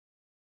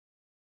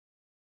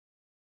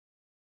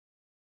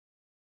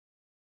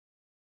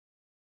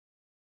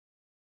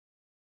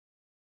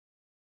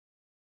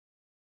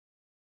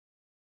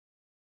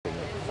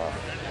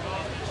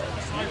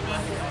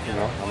You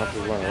know, how much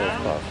does one of those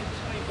cost?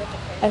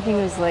 I think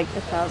it was like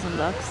 $1,000.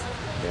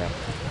 Yeah.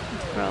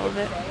 For all of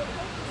it.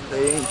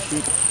 They ain't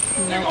cheap.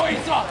 Nope.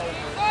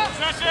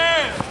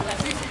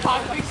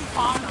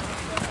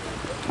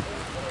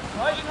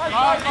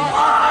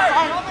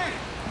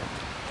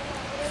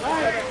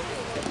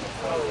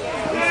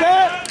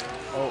 Reset!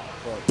 Oh,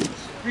 fuck.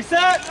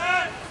 Reset!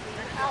 I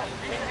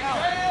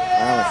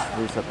almost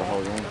reset the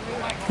whole game.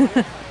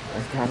 I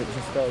got it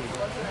just started.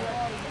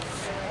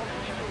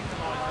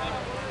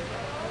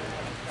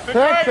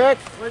 Pick!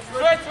 Switch!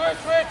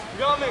 You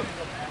got me!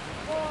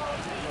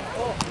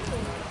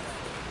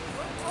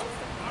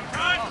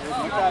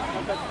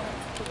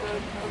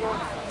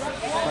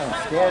 They're playing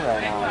scared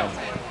right now.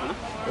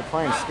 They're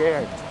playing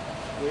scared.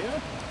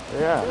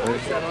 Yeah,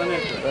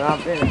 they're not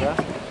being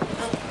aggressive.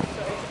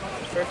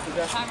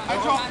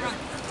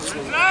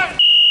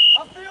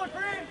 Upfield,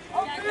 Green!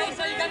 Upfield!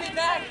 So you got me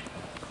back!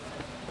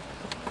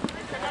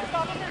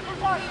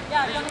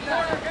 Yeah, you got me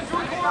back. Get to a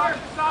corner!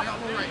 Stop!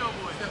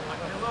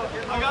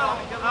 I got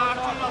him!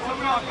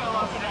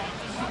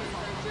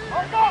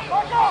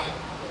 Mark up!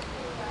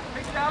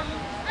 Take it down.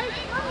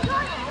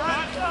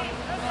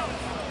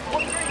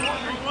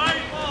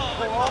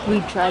 We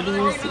tried to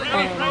use the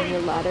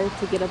ladder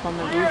to get up on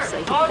the roof so I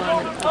could climb it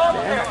up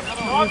there.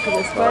 For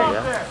this part.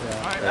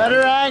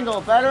 Better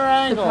angle!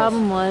 The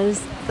problem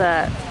was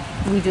that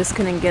we just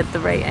couldn't get the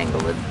right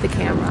angle with the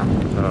camera.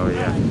 Oh,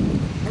 yeah.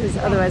 Because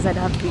otherwise I'd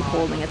have to be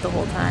holding it the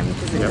whole time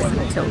because it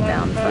doesn't tilt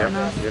down far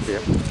enough.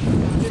 Yep.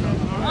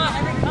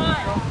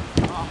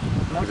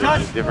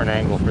 It's a different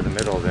angle for the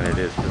middle than it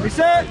is for the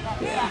Reset!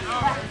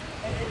 Yeah.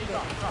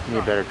 You need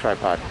a better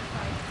tripod.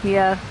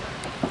 Yeah.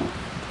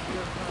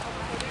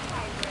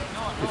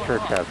 Just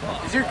Kirk has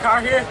one. Is your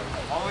car here?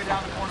 All the way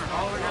down the corner.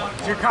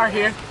 Is your car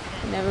here?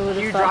 Never would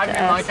Can you have thought drive to me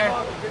in my ask. car?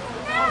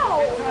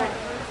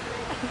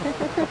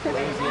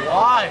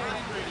 Why?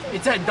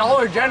 It's at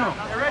Dollar General.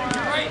 You're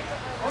ready,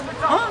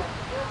 Huh?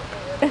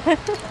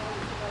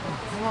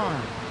 Come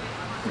on.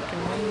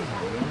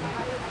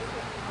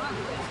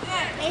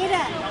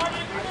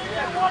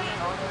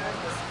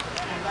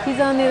 He's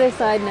on the other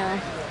side now.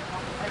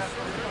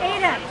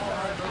 Aiden!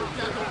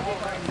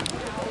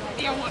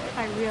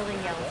 I really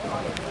yelled.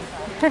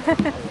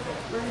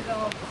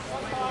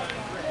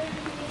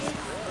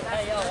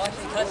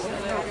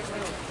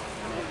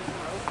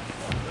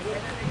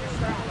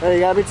 Hey, you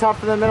gotta be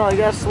tough in the middle. You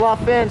gotta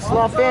slough in.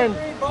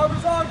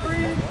 Barbara's on,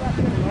 Green!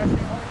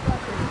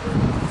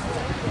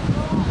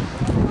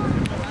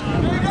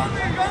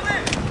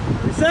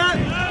 Reset!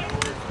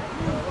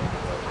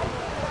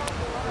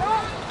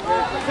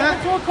 Set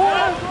to a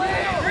corner!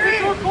 Get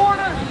to a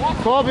corner!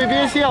 Colby, be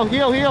his heel.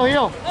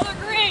 Another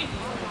green!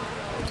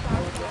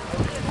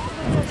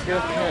 Let's go.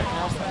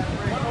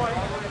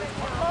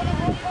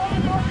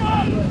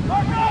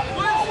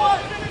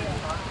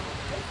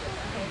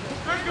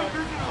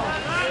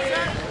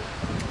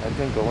 That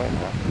didn't go in,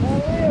 huh?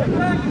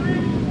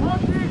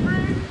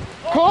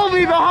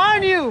 Colby,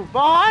 behind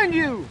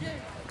you!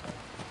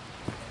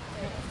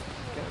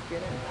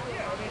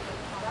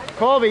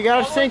 Colby, you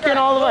gotta sink in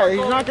all the way.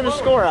 He's not gonna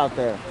score out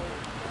there.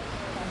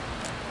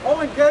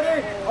 Owen, get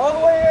in! All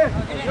the way in!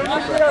 You're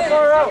not going that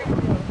far out!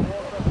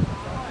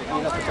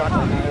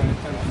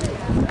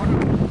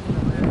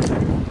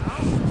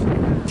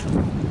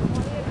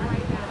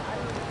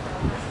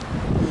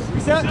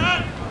 Reset!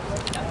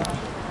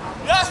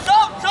 Yes,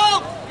 jump!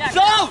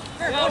 Jump!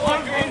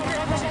 One green!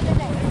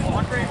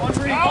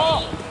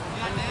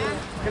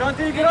 Get on D,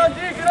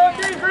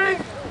 Green!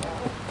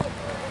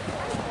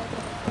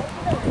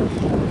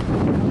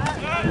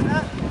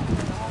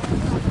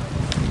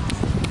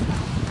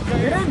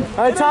 Get in!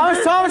 All right, Thomas!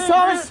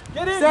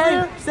 Get in!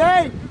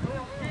 Stay!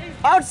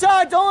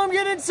 Outside! Don't let him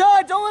get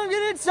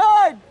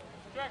inside!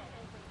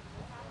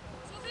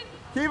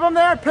 Keep him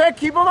there, Pick!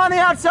 Keep him on the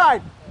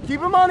outside!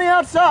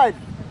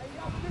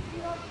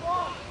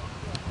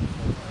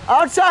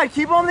 Outside!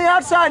 Keep him on the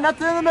outside!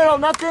 Nothing in the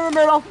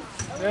middle!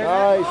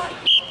 Nice!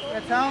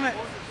 That's helmet!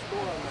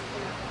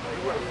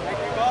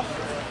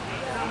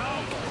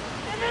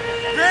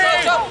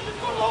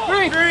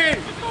 Green!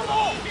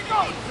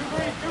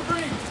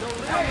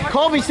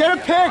 Colby, set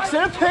a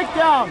pick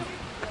down!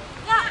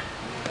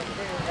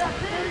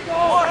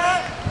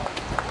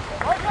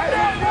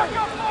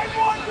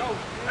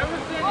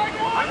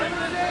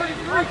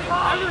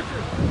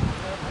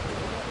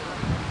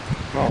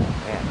 Oh,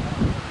 man.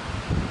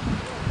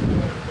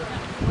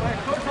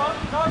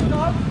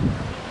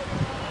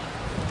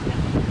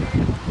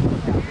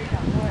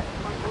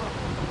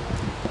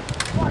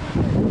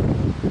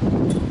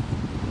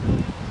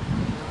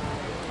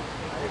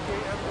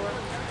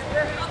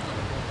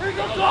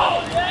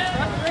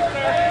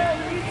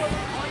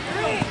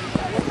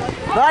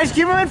 Nice,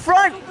 keep him in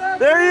front.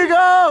 There you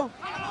go.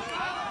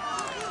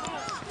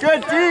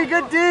 Good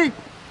D.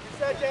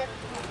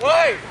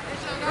 Wait!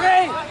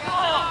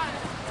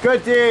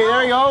 Good D,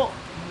 there you go.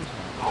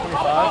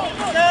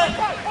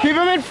 25. Keep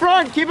him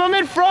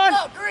in front.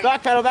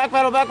 Back pedal.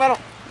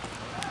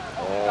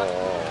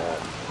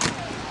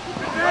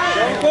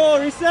 Go,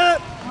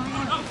 reset!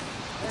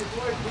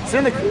 It's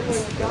in the.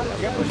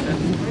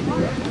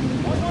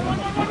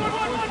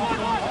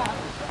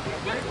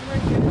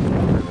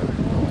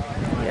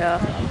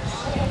 Yeah.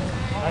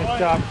 Nice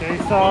job,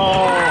 Queso.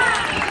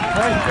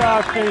 Nice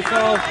job,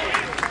 Queso.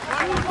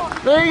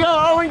 There you go,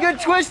 Owen. Good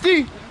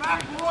twisty.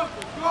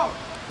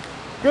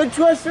 Good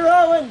twister,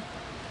 Owen.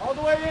 All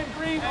the way in,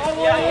 Green. All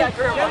the way in.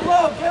 Get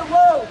low. Get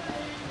low.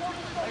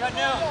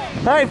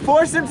 Hey,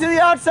 force him to the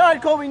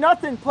outside, Colby.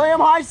 Nothing. Play him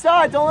high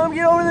side. Don't let him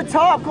get over the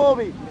top,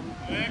 Colby.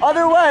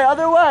 Other way,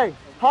 other way.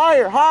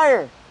 Higher,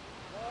 higher.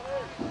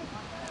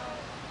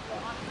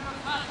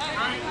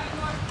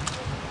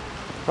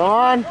 Come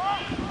on.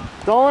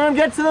 Don't let him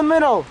get to the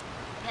middle.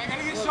 I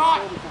gotta get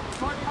shot.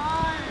 Short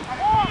time.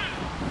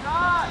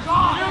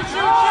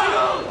 Shoot.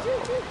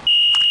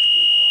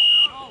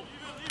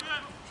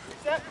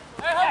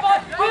 Hey, how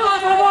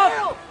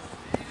about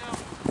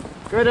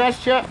Good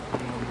ass check.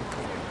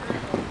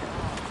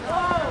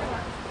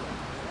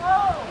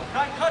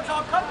 Cut,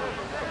 Tom, cut.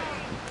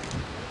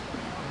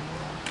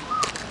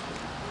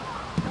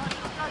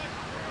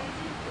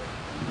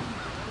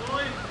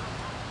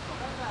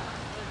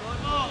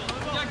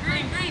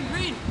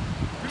 Green.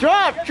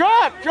 Drop.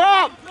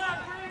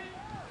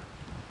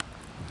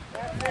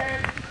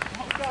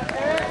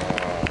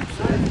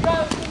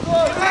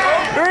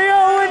 Here you go,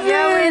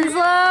 Yeah,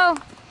 Winslow.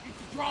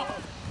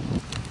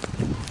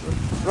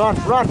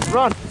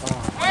 Run.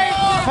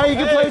 Hey, you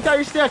can play without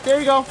your stick. There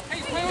you go.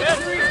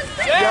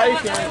 Yeah, you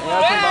can. Yeah,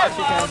 from box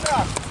you can.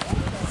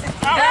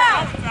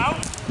 Out.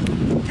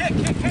 Kick.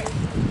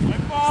 Play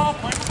the ball.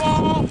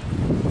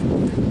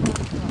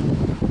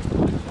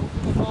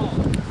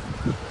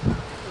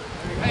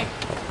 Hey.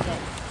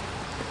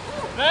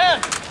 Man.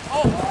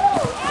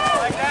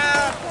 Back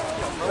down.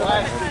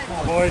 Come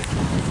on, boys.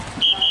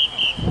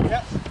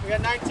 Yep. We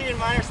got 19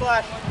 minor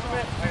slash.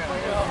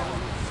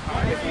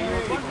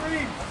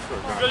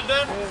 Good,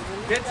 Ben?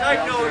 Get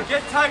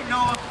tight,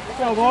 Noah. Let's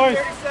go, boys.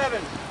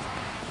 37.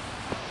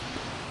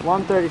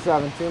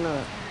 1:37, 2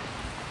 minutes.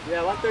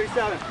 Yeah,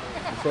 137.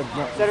 Said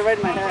no. Said it right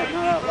in my head. No,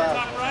 not loud.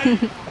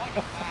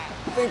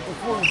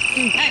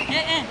 Hey,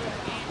 get in.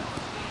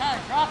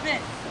 Tyler, drop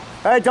it.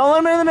 Hey, don't let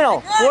him in the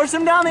middle. Force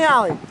him down the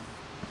alley.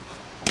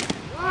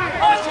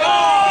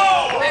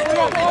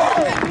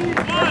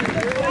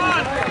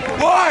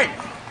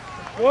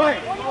 Boy!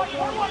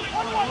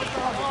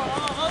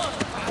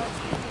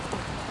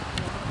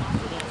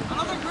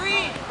 Another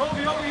green.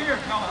 Kobe, over here.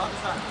 No, other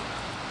side.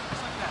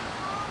 Just like that.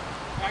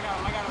 I got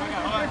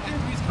him.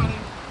 He's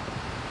cutting.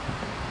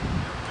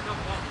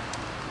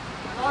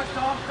 Dodge,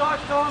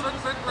 Tom.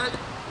 Right.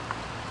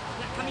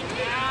 Coming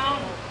down.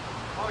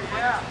 Oh,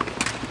 yeah.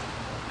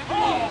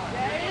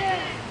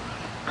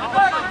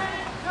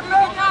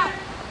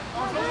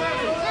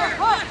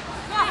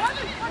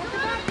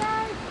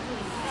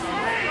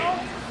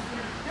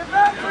 Get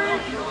back.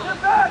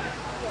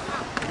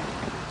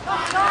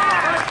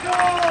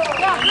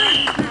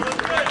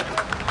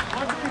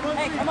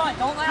 Hey, come on,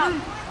 don't let up.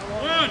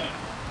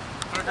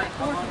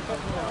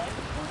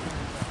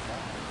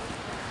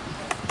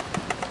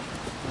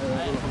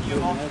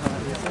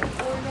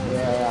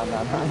 Yeah,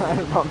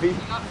 I'm bumpy.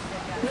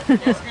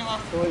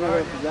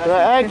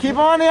 Hey, keep him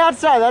on the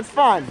outside. That's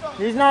fine.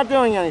 He's not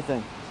doing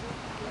anything.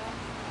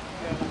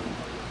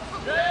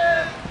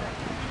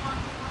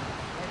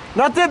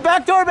 Nothing.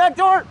 Back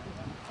door.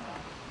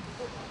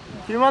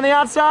 Keep him on the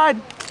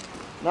outside.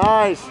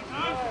 Nice.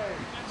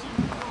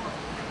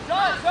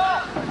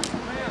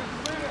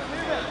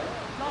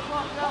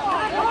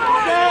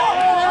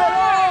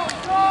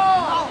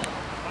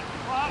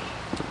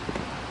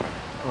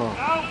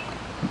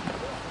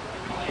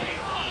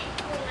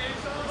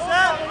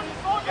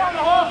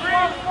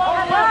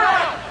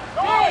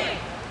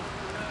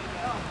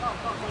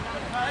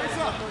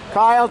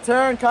 Kyle,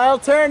 turn.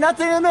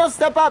 Nothing in the middle.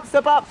 Step up.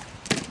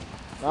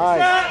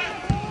 Nice.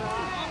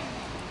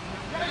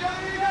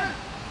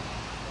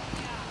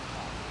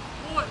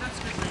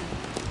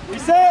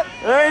 Reset.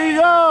 There you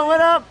go.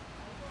 What up?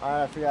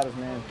 I forgot his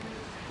name.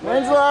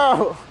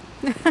 Winslow.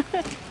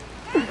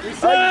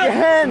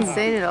 Again. Been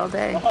saying it all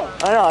day. I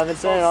know. I've been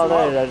saying it all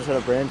day. I just had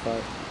a brain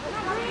fart.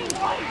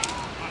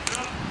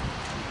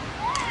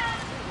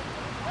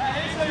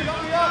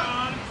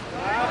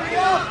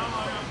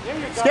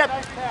 Skip.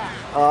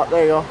 Oh,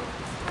 there you go.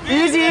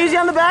 Easy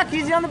on the back.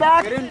 Get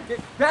in.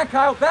 Back,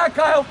 Kyle.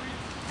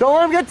 Don't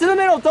let him get to the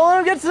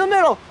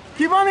middle.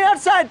 Keep him on the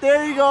outside.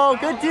 There you go.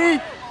 Good D.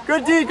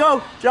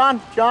 Go.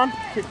 John. I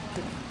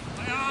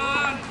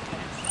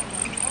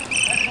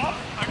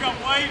got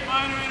white,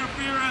 minor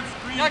interference,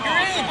 green ball.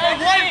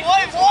 Hey,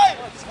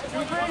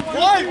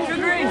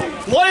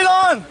 White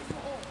on.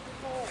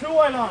 2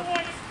 white on.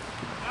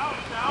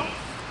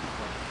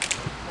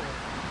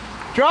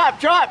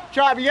 Drop.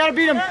 You gotta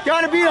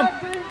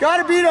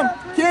beat him.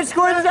 Can't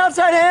score with his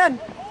outside hand.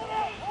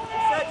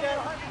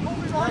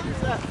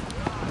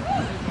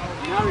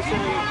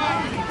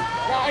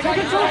 Take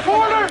it to the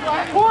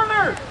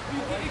corner.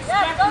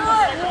 Yeah,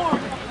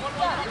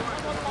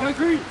 One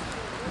green.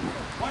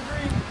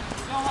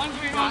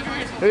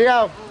 Here you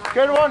go.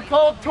 Good one,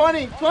 Cole.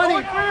 20, 20. Goal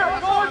is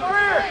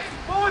clear.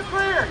 Goal is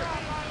clear.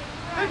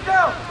 Pick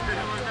down.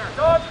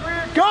 Goal is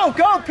clear. Go,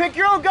 go. Pick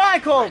your own guy,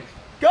 Cole.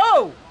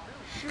 Go.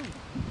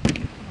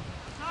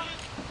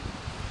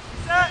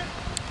 Set.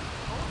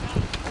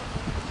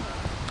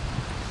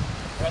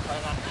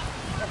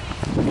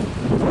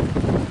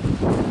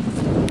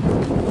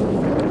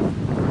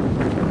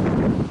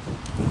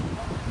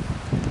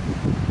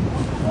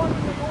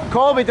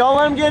 Colby, don't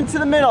let him get into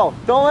the middle.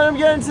 Don't let him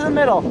get into the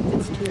middle.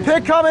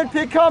 Pick coming,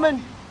 pick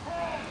coming.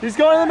 He's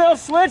going in the middle.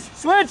 Switch,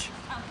 switch.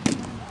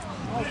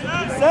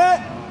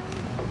 Set.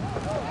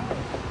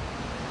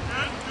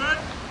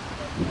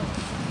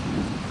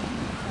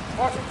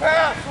 Watch him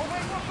pass.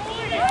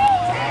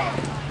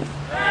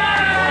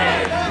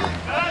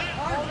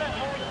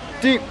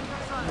 Deep.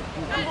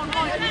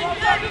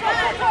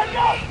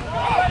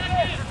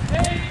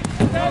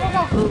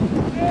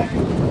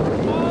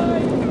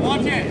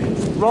 Watch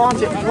it.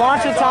 Launch it.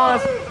 Launch it,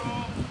 Thomas.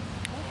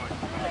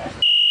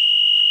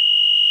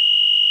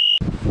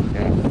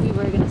 We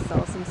were gonna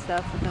sell some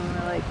stuff, but then we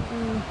were like,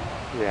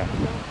 Yeah.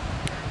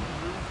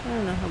 I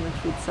don't know how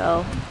much we'd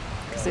sell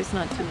because there's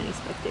not too many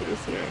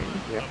spectators here.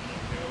 And Yeah.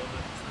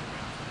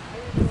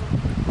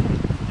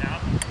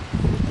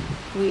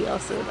 we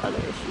also had other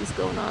issues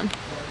going on.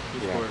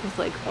 Yeah. With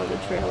like all the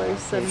trailers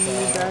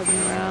suddenly driving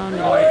around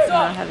and like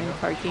not having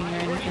parking or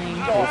anything.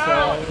 The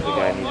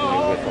guy needs a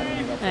new whistle.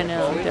 I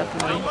know,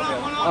 definitely.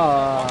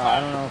 I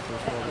don't know if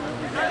it's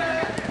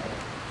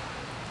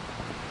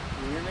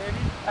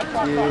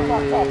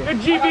Good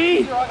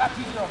GB!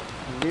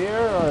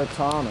 Lear or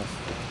Thomas?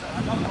 I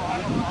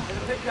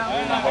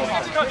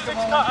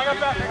got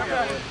back.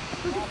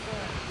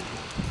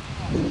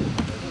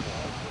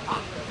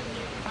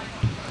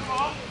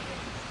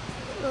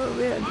 Oh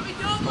man.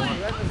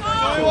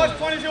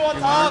 22 on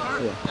top.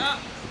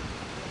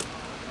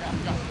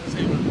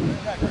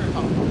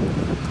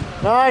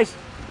 Nice.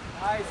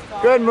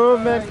 Good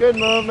movement, good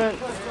movement.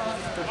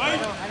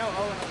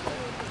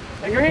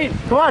 Hey, Green!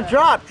 Come on,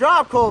 drop,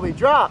 drop, Colby,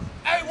 drop.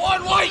 Hey,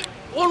 one white!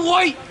 One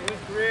white!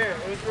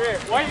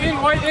 White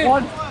in, white in!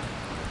 One.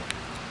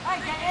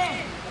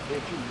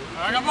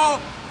 I got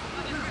both.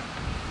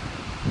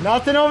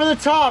 Nothing over the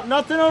top,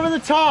 nothing over the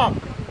top.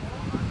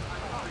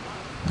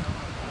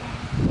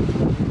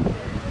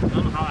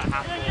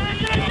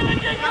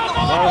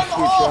 Nice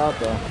sweet shot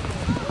though.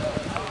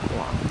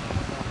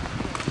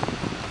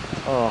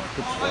 Oh,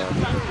 good shot.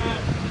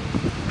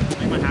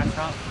 Make my hat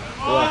shot.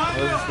 Yeah,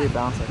 that was a sweet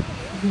bouncer.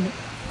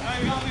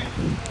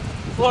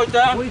 Slow it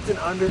down. Sweet's an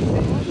under.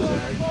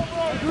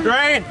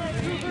 Green!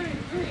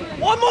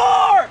 One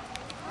more.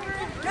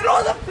 Get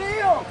on the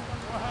field.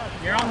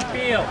 You're on the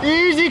field.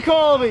 Easy,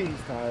 Colby.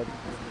 He's tired.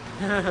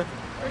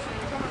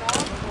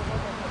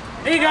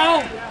 There you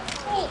go!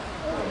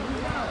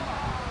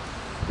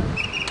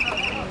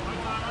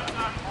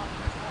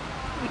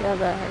 Yeah,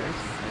 that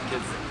hurts.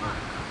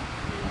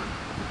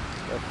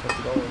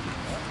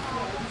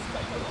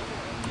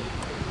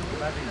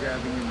 Imagine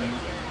grabbing your knee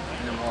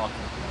and then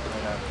walking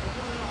right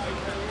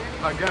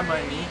after. I grabbed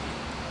my knee,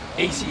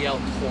 ACL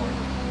torn.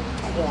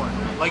 Torn.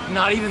 Like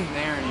not even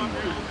there anymore.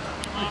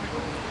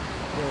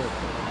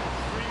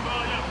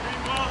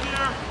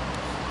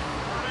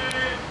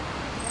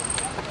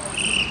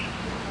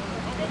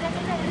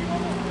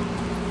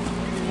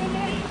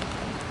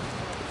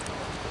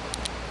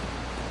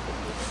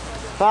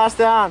 Pass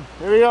down.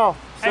 Here we go.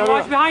 Hey, Set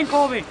watch up. behind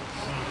Colby.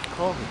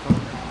 Colby.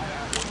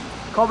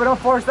 Colby, don't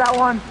force that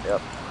one.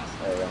 Yep.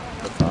 There you go.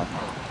 Good top.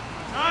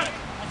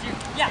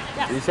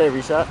 Did you say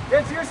reset?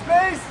 Get to your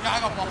space. Yeah,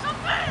 I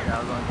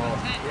was on goal.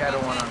 He had a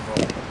one on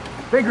goal.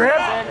 Big rip.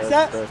 That's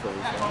what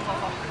he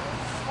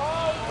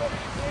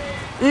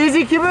said.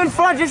 Easy, keep it in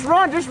front. Just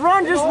run, just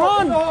run, just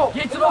run.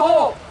 Get to the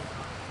hole.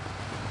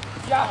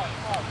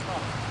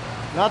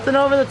 Nothing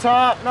over the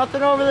top.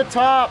 Nothing over the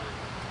top.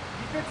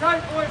 Keep it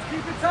tight, boys.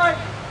 Keep it tight.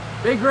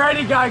 Big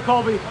ready guy,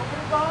 Colby. Open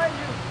it behind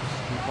you.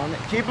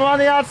 Keep him on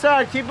the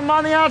outside. Keep him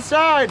on the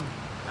outside.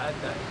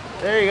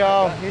 There you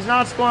go. He's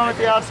not scoring with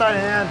the outside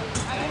hand.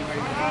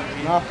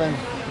 Nothing.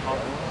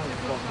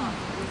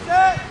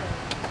 Set.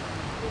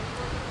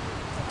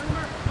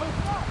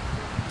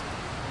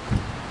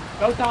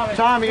 Go, Thomas.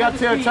 Tom, you got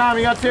two. Tom,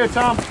 you got two.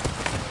 Tom.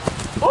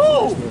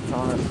 Oh!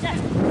 Thomas. A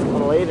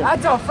little late.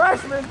 That's a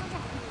freshman.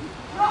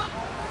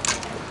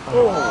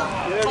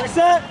 Yeah,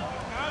 reset.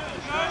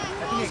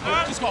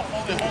 Just go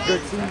hold it.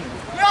 Good team.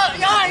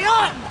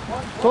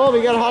 Colby,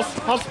 you gotta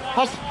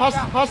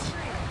hustle.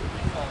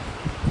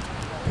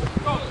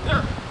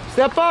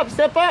 Step up,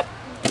 step up.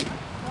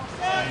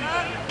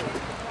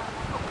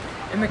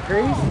 In the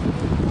crease?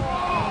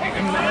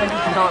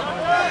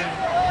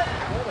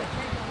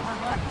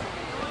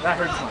 That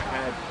hurts my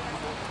head.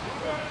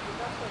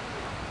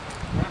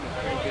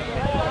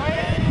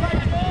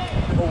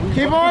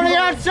 Keep him on the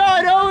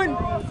outside, Owen.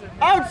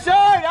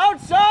 Outside,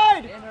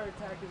 outside.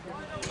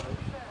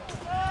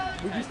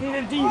 We just need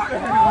a defense.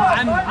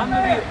 I'm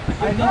gonna be.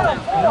 I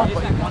know,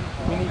 but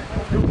we need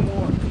two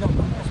more. No.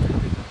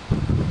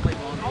 Play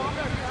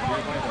longer.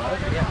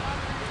 Yeah.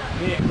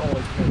 We need a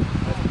goal.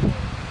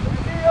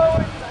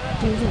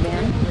 Who's a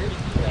man?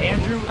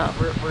 Andrew, Oh.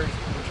 we're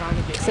trying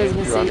to get. So I was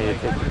gonna You want me to say.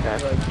 take the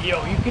test?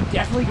 Yo, you could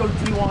definitely go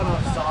D1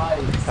 offside.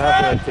 I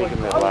feel like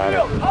taking the ladder,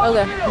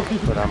 Okay.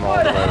 but I'm all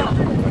the way, I'm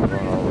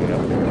going all the way up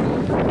there.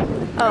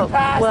 Oh,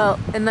 well,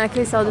 in that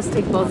case, I'll just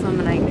take both of them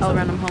and I'll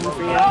run them home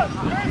for you. I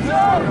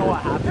don't know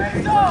what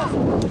happened.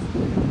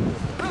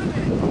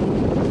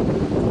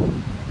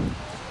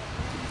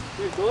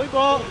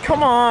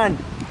 Come on.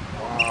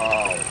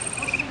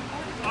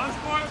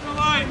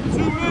 Unsportsmanlike,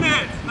 2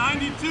 minutes,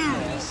 92.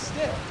 He's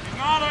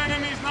not in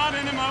him, he's not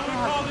in him. I would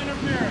have called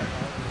interference.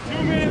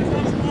 2 minutes,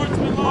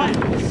 unsportsmanlike.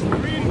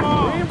 Green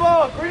ball. Green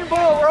ball, green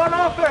ball, we're on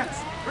offense.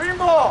 Green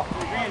ball.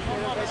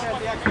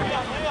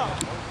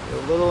 A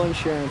little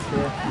insurance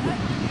here.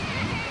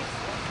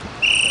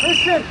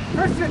 Christian,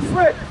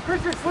 switch.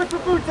 Christian, switch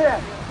with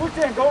Bhutan.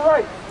 Bhutan, go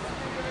right.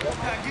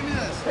 Give me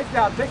this. Pick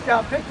down.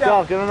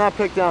 Go, give him that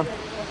pick down.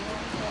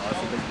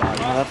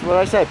 That's what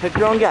I say. Pick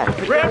your own guy.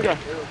 Pick your own guy.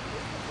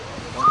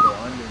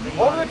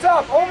 Over the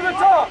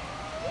top.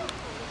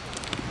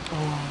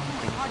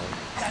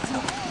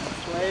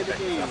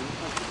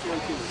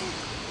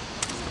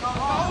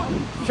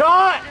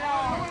 Shot!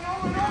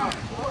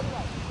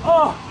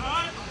 Oh!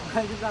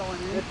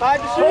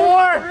 5 to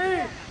shoot.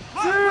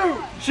 3,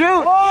 2,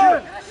 Shoot!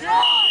 1.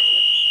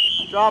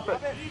 Drop it.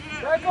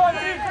 Back on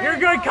defense. You're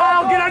good,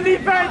 Kyle. Get on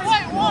defense.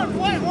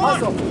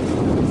 Hustle.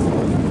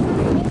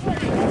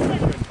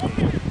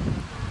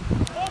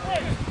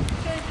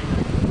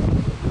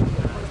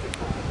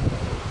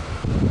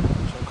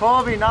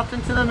 Colby,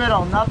 nothing to the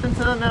middle. Nothing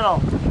to the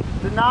middle.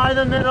 Deny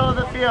the middle of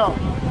the field.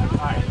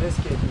 Alright, this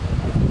kid.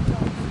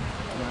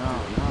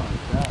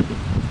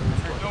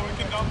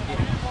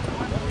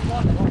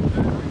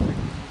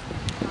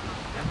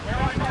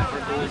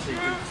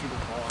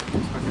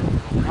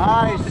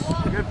 Nice.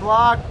 Good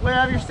block. Way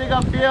have your stick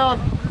upfield.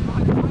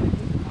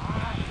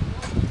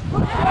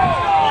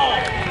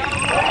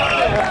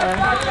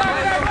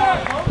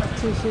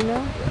 Tushino?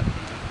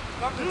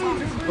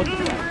 Look,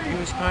 he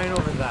was crying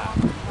over that.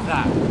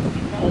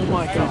 Oh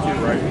my god.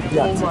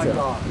 Yeah, Oh my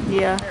god.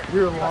 Yeah.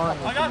 You're lying.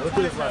 Look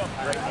at his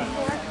left right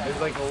hand. There's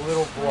like a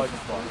little blood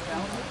spot.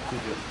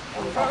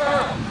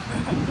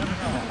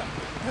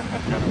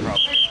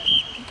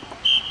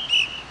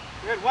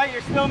 Good, White,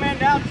 you're still man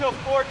down till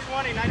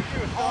 4:20,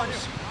 92. It's on you.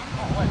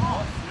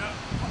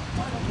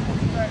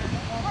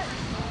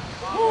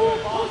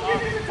 Who's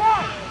giving you the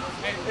time?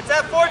 It's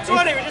at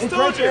 4:20, we just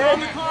told you. It's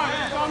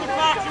on the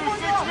clock, it was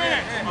 6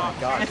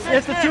 minutes.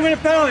 It's the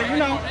 2-minute penalty, you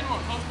know.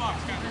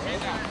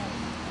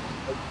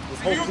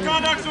 Legal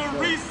conduct, so a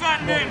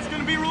reset minute. It's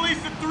going to be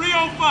released at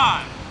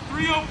 3:05.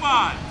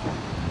 3:05.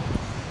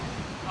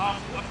 Up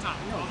top.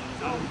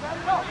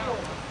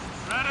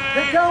 Ready?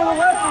 Get down the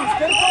lefties,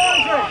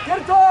 get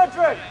it to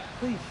Andre.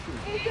 Please shoot.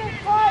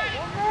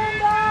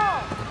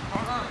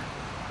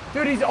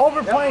 Dude, he's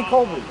overplaying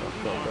Colby.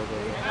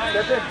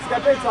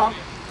 Step in, Tom.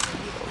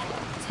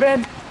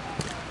 Spin.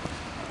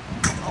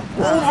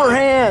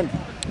 Overhand.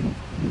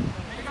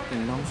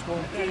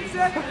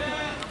 Reset.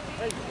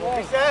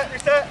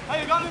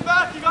 Hey, you got me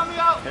back, you got me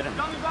out. You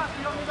got me back.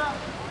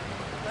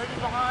 Ready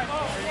behind.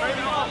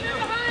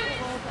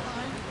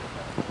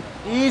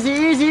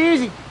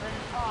 Easy.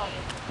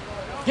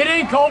 Get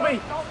in,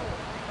 Colby.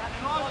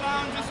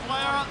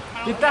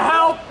 Get the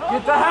help.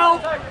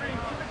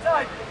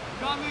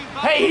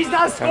 Hey, he's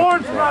not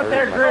scoring from out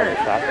there, Greer.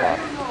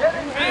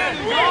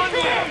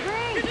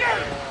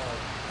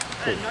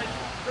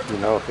 You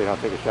know, if they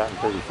don't take a shot in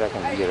 30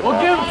 seconds, you get it We'll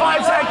back. give him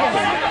 5 seconds.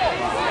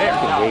 You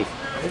can waste,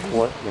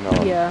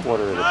 Yeah.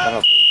 quarter of the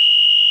penalty.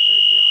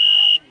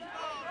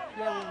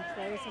 Yeah, when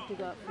players have to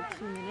go up for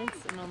 2 minutes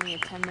and only a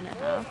 10-minute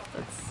half,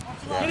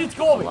 that's Get it, a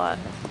Colby. lot.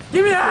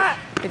 Give me that.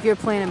 If you're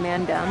playing a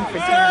man down for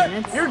 10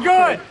 minutes. You're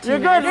good. You're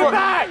good. Get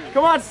back.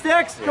 Come on,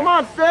 Sticks. Come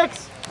on,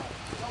 Sticks.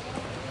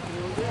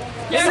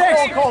 Get in the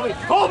hole, Colby.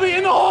 Colby,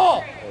 in the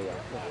hole.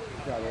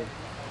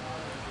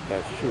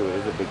 That's true, it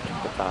is a big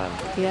chunk of time,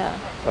 Yeah.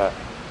 but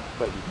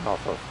you can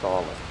also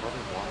stall it.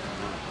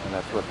 And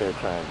that's what they're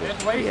trying to do.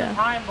 Yeah.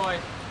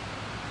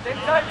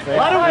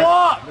 Let him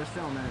walk. They're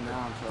still man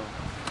down, so.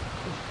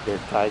 They're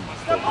tied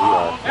just like we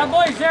are. That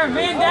boy's there,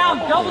 man down,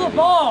 double the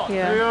ball.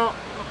 Yeah. Yeah,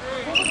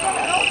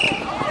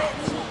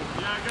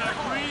 I got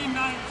green,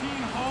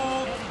 19,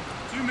 hold,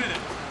 2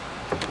 minutes.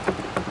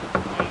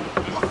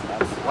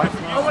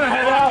 I'm gonna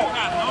head out.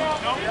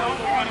 No.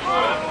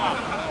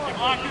 You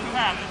block his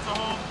path, it's a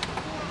hold.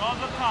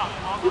 Balls up top.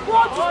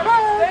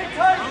 Stay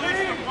tight,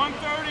 release to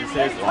 130,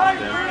 release to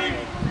 130.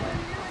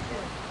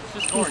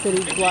 He said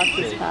he blocked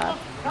his path.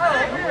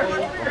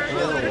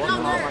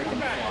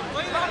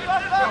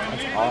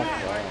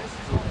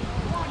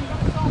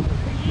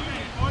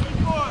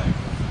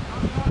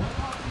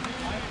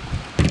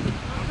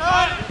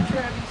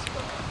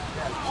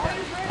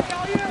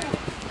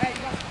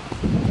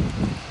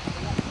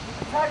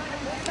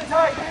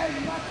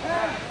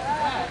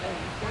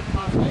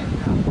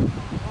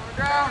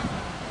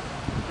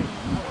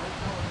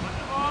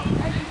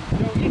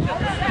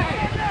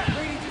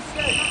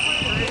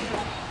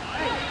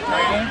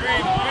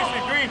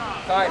 Green.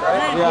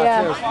 right?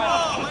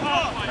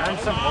 Yeah. And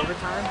some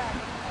overtime?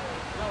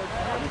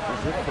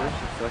 Is it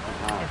first or second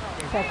half?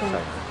 Second. No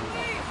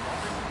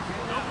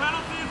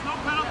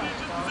penalties,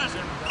 just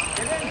possession.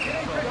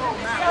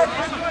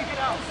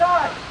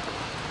 Inside.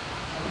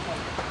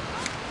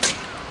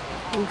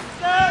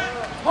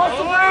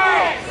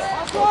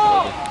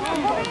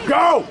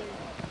 Go!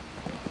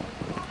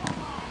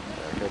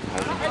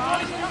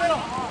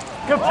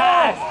 Good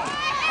pass.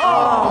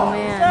 Oh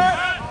man.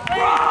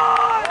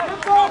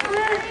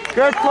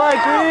 Good play,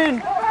 Green.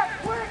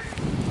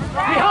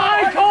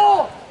 Behind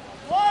Cole.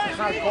 It's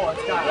not Cole,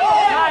 it's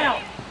Kyle.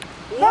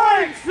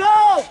 White,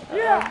 slow!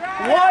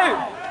 White!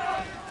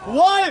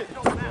 White!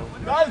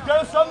 Guys,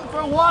 go something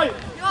for White!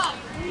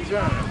 He's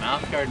running a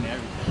mouth guard and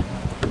everything.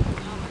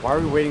 Why are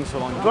we waiting so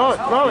long? Throw it,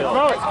 throw it,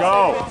 throw it!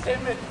 Go!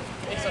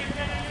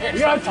 You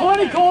got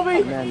 20,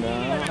 Colby.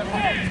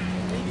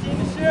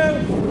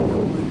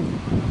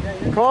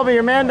 Colby,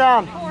 your man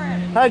down.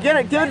 Hey, get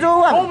it, give it to the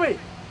left. Colby.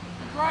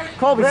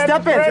 Colby,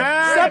 step in,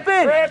 step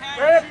in.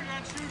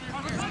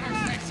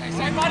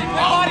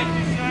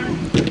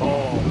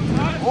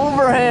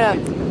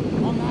 Overhand.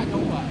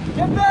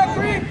 Get back,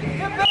 Rink.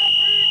 Get back, Rink.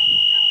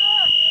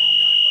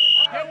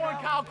 Get one,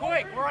 Kyle,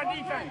 quick. We're on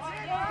defense.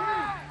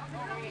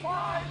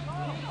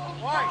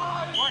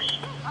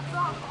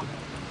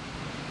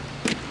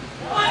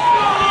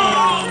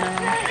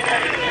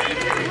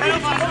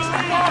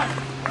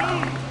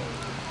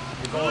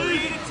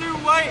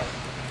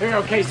 Here we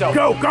go, Queso.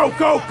 Go, go,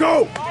 go,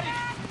 go!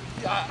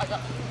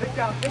 Pick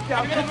down for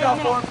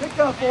him. Pick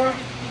down for him.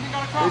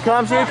 Here he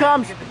comes, here he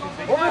comes.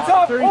 Over the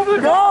top, over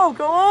the top.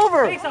 Go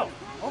over.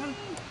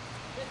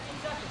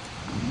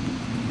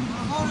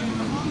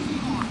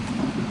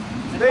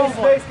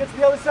 Space, get to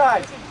the other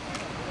side.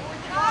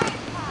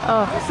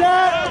 Oh.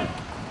 Set.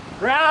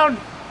 Round.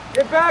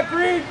 Get back,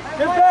 Green.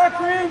 Get back,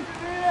 Green.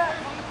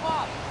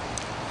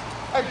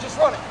 Hey, just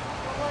run it.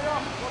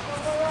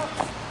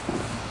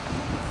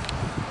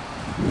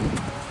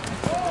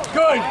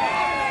 Good.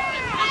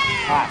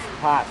 Pass,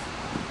 pass.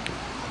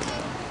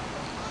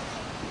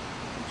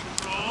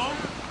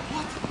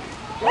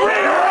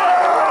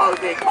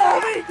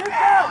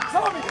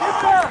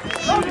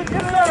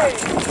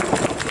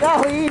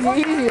 No,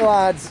 easy,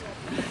 lads.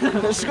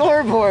 The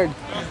scoreboard.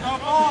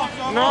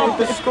 No,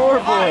 the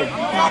scoreboard.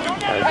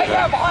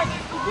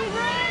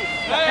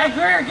 Hey,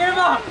 Greer, get him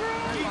up!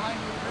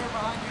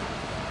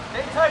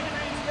 Stay tight,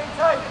 Green. Stay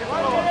tight.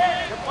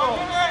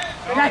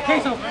 I got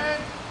Queso.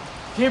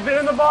 Keep it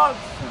in the box.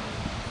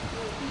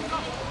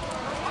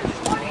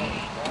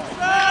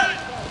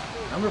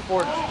 Number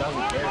 4 just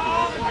doesn't care.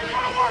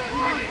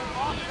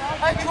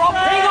 Hey, drop it!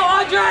 There you go,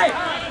 Andre!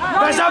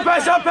 Pass up,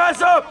 pass up,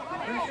 pass up!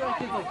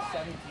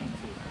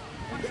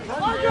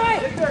 Andre!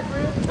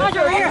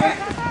 Andre, here!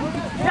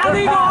 Now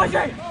there you go,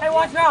 Andre! Hey,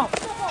 watch now!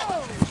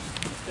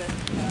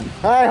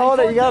 Hey, hold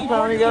it. You got a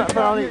penalty. You got a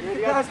penalty.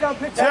 You guys got to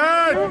pick Ten!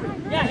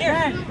 Yeah,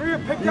 here! Greer,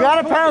 pick You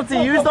got a penalty.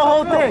 Use the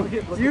whole thing.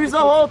 Use the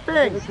whole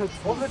thing. over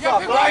the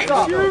top. Over the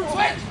top.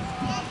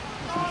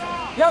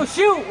 Yo,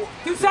 shoot!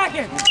 2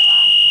 seconds!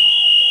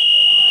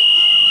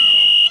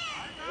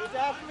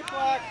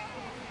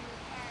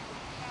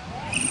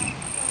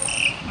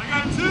 I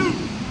got 2.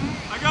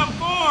 I got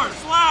 4.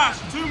 Slash,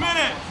 2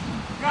 minutes.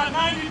 Got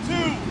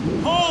 92.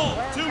 Hole,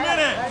 2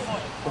 minutes.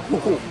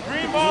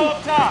 Green ball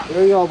up top.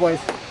 There you go, boys.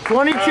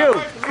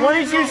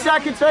 22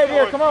 seconds right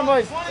here. Come on,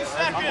 boys.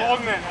 I'm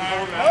holding it.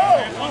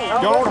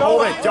 Don't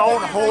hold it,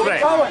 don't hold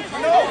it.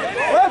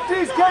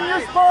 Lefties, get in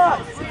your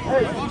spot.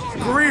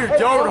 Greer,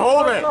 don't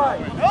hold it.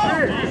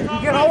 You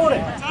can hold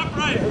it. Top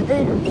right.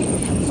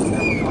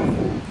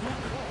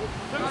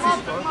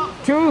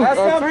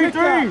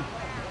 3-3.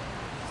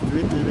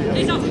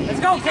 Queso, let's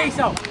go,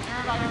 Queso!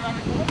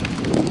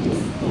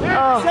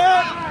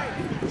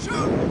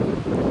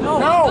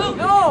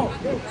 No!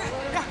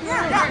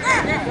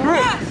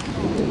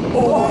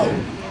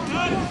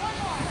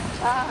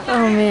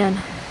 Oh man.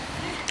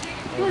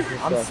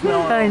 I'm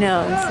smelling. I know,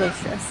 I'm so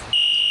stressed.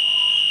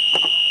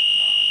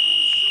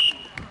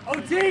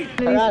 OT!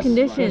 These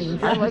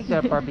conditions. I like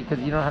that part because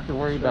you don't have to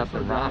worry about the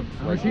rocks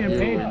like you do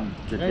in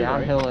the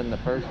downhill in the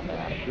first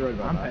half.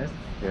 I'm pissed.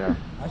 Yeah.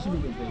 I should be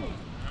getting paid.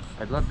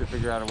 I'd love to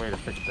figure out a way to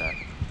fix that.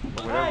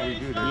 But whatever we do,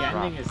 there's The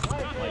ending rocks. is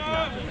like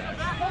not the best.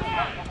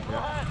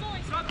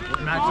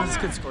 Imagine this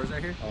kid scores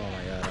right here. Oh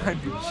my god.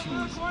 I'd be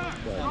cheese.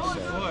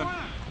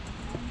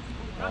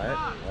 Alright,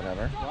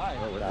 whatever.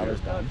 That was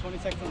done. 20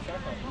 seconds on the shot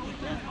clock.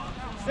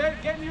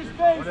 Get in your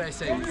space. What did I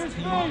say? This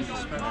team is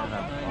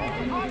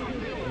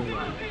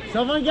suspension.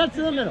 Someone get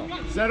to the middle.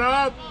 Set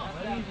up!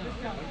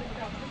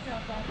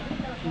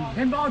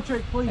 Pinball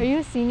trick, please. Are you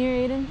a senior,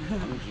 Aiden?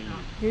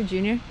 You're a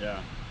junior? Yeah.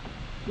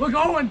 Look,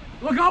 Owen!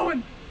 Look,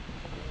 Owen!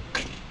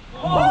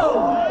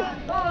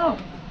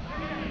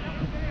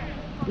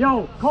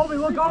 Yo, Colby,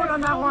 look Owen on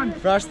that one!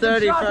 Fresh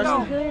 30, Shot, fresh.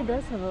 no. He really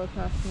does have a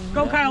lacrosse team.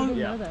 Go, Kyle. I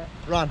didn't know that.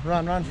 Run.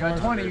 You got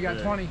 20, you got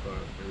 20.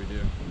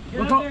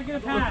 Get up there, get a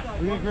pass!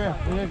 We need grip.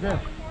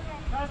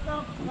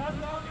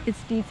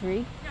 It's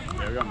D3.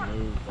 Yeah, we got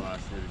moved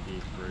last year to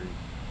D3.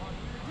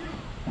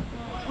 I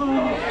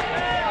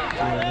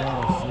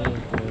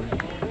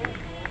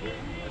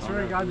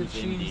swear to God, the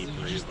cheese.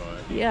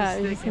 Yeah,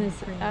 I was just gonna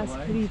ask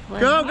who do you play?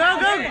 Go, go,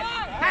 go!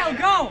 Kyle,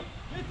 go!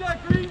 Hit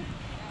that green.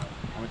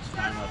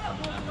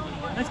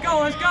 Let's go,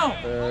 let's go!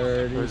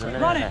 There's a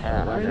minute Run and a it.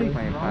 half. I've been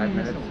playing 5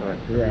 minutes, so at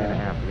 3 and a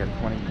half, we got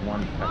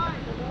 21 seconds.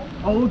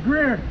 Oh,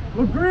 LeGreer!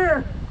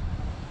 LeGreer!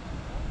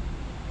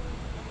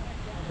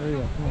 There you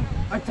go. Come on.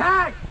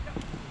 Attack!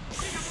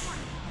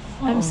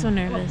 I'm so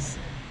nervous.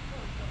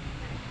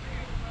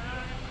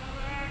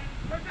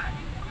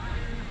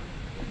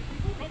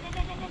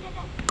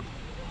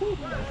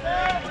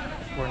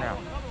 Score now.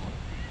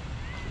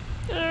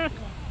 There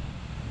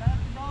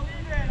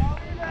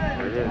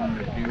it is.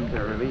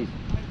 They're released.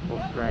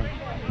 Full strength.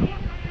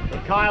 Look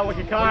at Kyle, look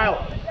at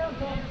Kyle.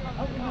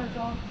 Oh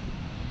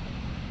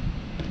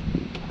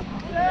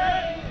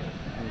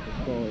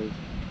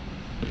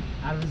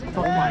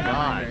my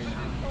God.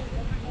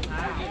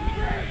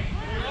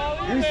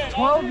 He's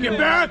 12. Get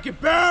back,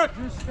 get back!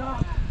 Just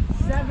stop.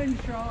 7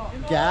 shots.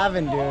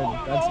 Gavin, dude.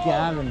 That's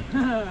Gavin.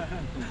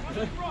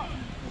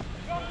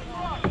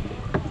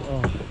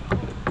 Oh.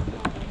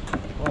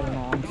 What an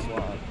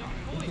onslaught.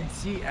 You can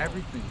see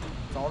everything.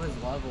 It's all this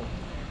level.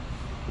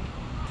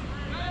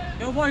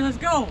 Yo, boys, let's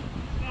go!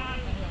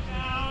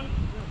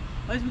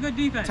 Play some good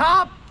defense.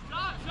 Top!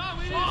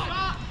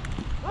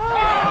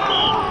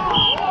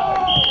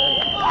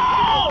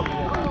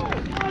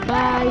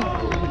 Bye.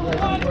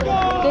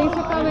 Thanks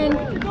for coming.